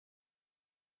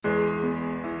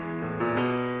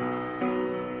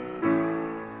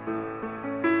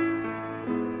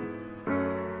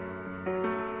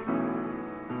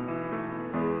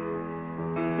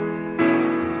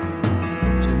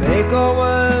Jamaica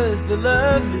was the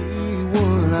lovely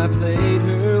one, I played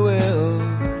her well,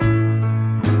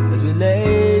 as we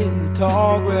lay in the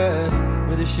tall grass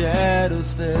where the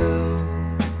shadows fell,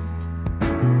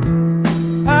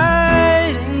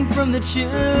 hiding from the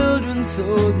children so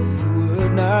they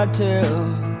would not tell.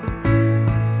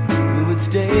 We would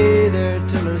stay there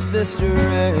till her sister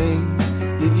rang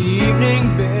the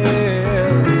evening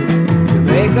bell.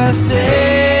 Jamaica,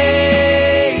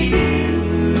 say you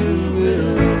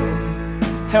will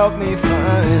help me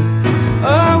find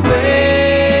a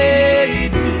way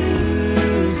to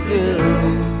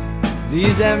fill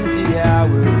these empty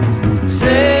hours.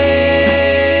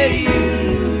 Say you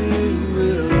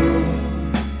will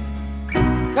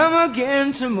come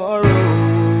again tomorrow.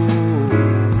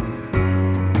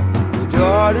 The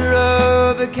daughter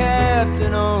of a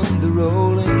captain on the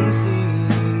rolling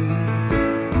seas,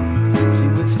 she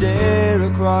would stare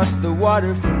across the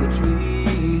water from the trees.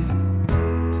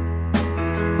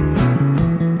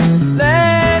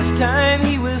 Last time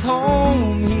he was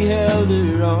home, he held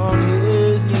her on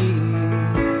his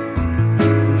knees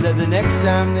and said the next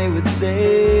time they would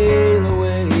sail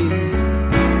away,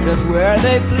 just where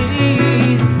they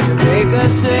please. Jamaica,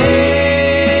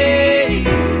 say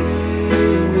you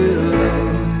will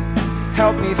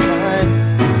help me find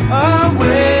a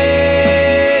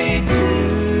way to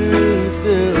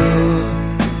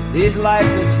fill these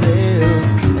lifeless sails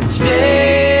and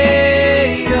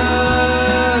stay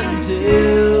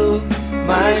until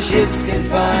my ships can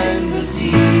find the sea.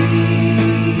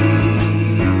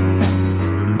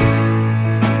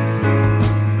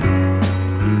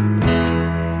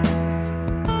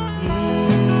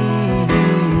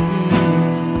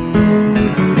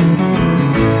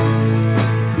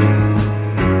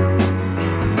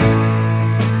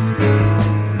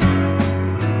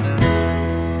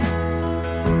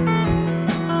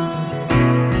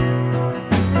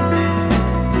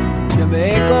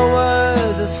 Jamaica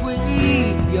was a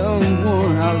sweet young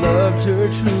one, I loved her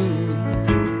true.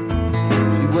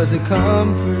 She was a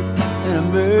comfort and a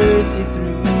mercy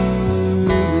through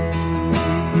and through.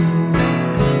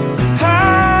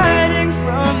 Hiding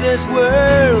from this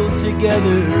world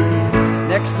together,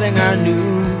 next thing I knew,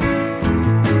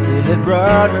 they had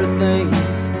brought her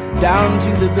things down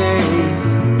to the bay.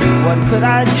 What could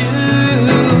I do?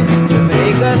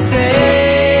 Jamaica, say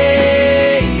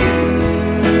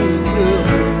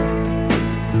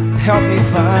help me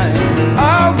find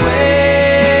a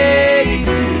way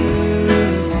to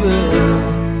fill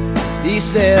these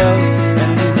sails,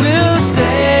 and we will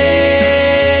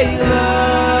sail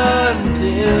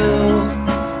until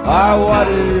our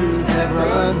waters have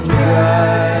run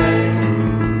dry.